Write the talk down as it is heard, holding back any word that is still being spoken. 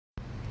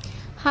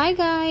Hi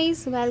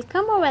guys,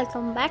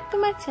 welcome back to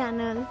my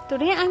channel.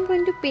 Today I'm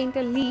going to paint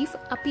a leaf,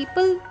 a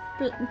peepal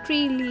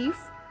tree leaf.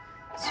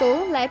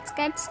 So let's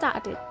get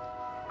started.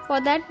 For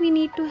that we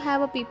need to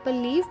have a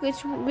peepal leaf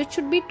which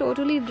should be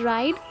totally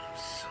dried.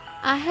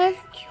 I have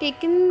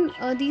taken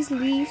these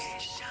leaves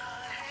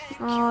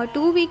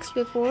 2 weeks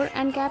before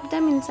and kept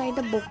them inside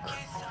a book.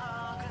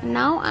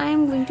 Now I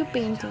am going to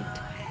paint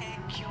it.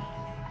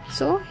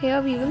 So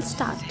here we will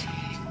start.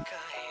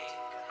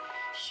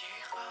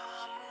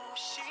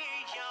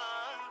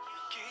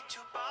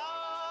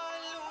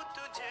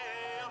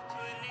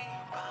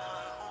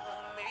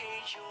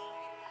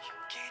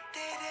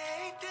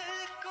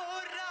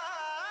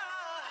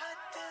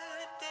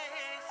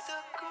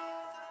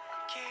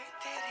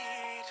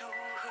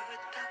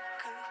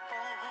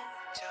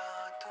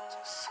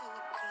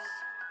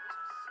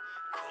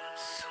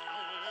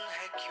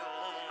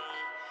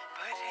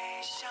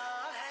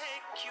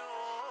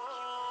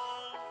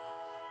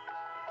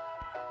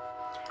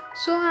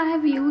 So I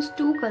have used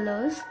two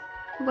colors,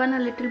 one a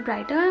little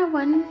brighter and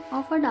one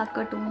of a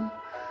darker tone.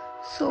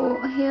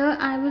 So here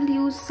I will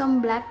use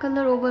some black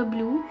color over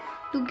blue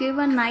to give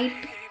a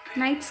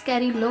night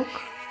scary look.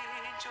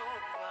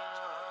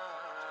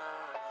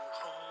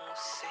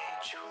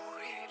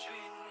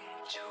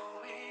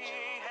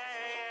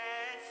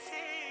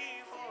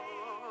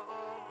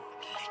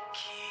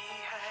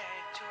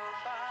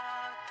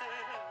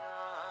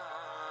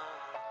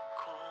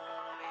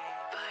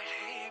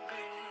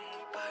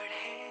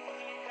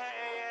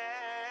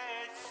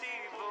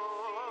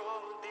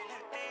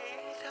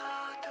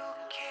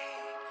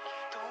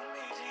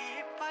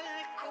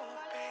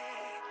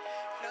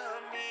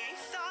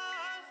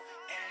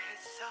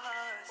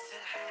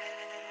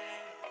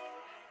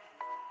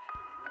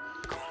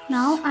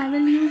 Now I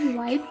will use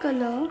white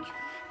color.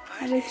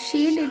 I will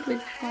shade it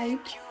with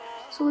white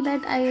so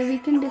that we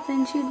can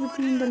differentiate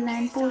between the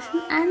land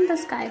portion and the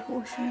sky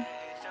portion.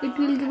 It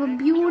will give a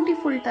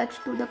beautiful touch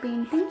to the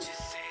painting.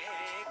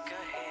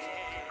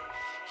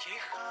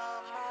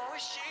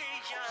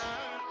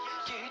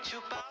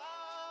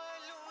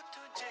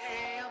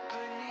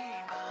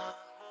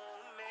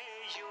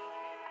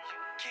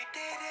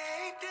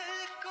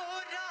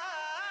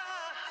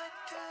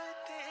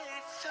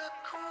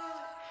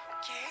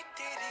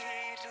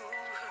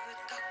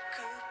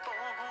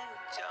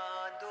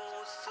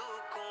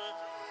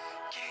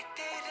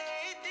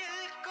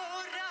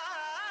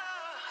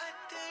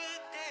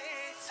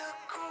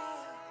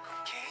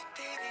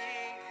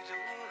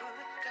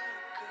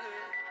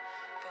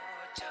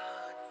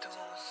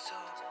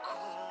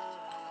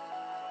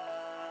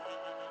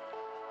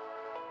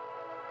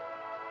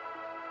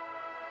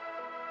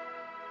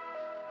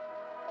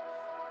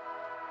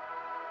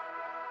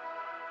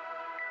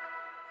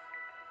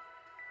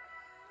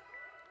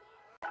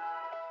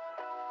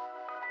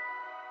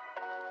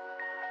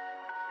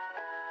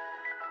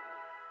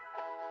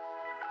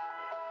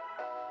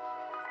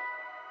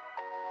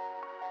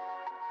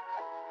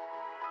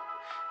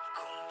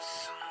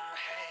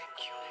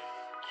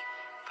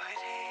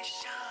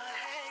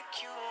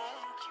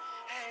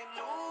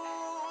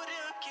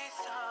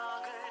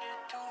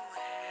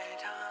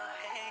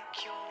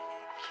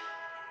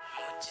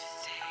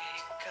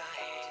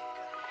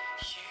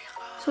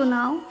 So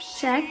now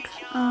check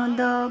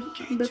the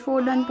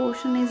before done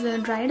portion is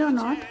dried or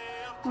not.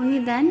 Only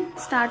then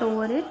start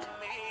over it.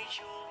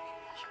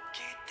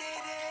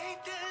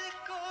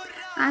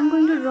 I am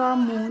going to draw a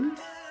moon.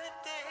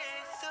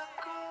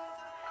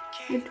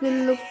 It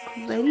will look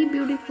very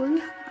beautiful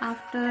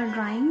after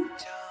drying.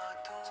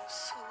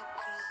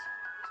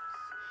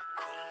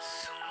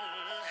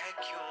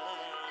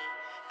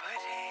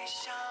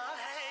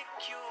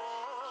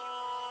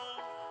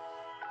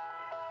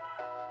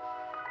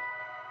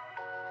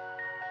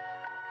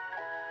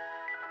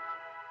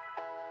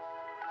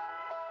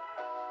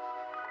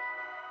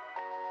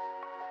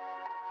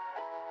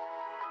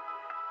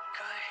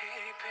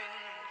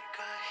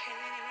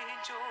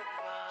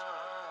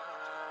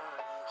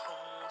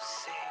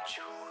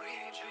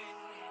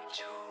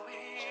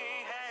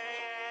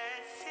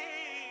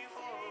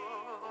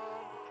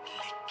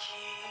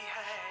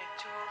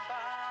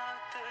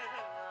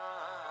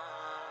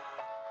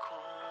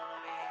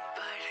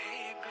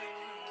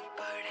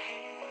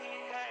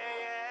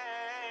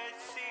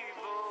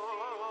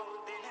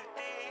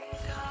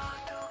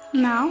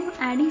 Now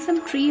adding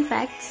some tree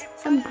effects,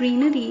 some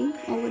greenery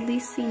over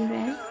this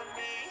scenery.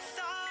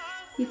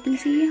 You can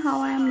see how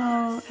I am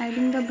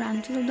adding the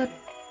branches of the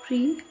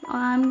tree.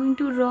 I am going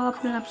to draw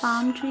a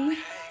palm tree.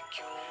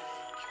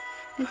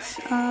 It's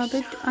a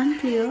bit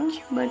unclear,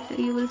 but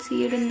you will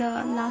see it in the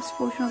last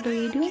portion of the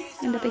video,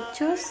 in the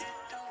pictures.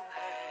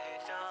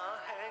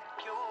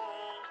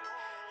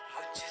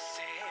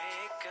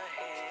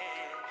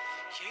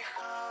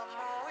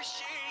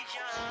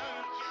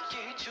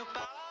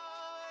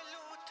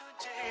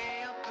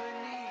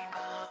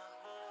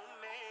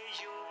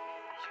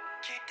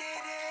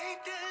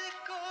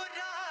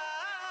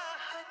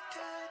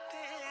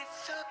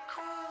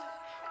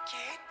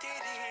 कि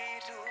तेरी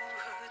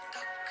रूह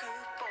तक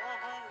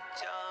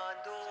पहुंचा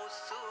दूं हूँ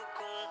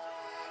सुकून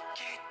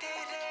कि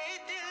तेरे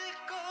दिल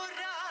को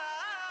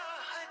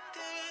राहत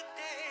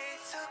दे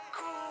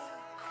सकूं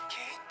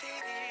कि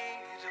तेरी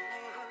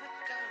रूह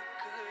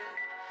तक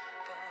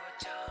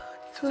पहुंचा।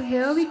 So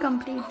here we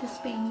complete this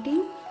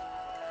painting.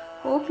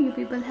 Hope you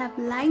people have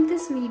liked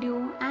this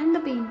video and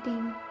the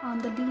painting on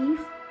the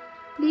leaf.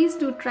 Please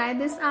do try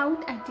this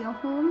out at your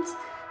homes.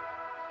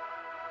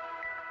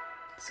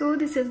 So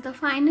this is the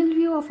final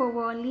view of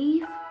our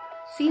leaf.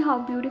 See how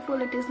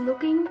beautiful it is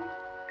looking.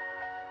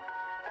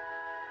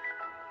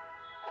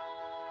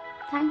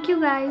 Thank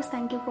you guys.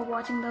 Thank you for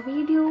watching the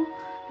video.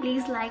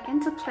 Please like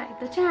and subscribe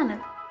the channel.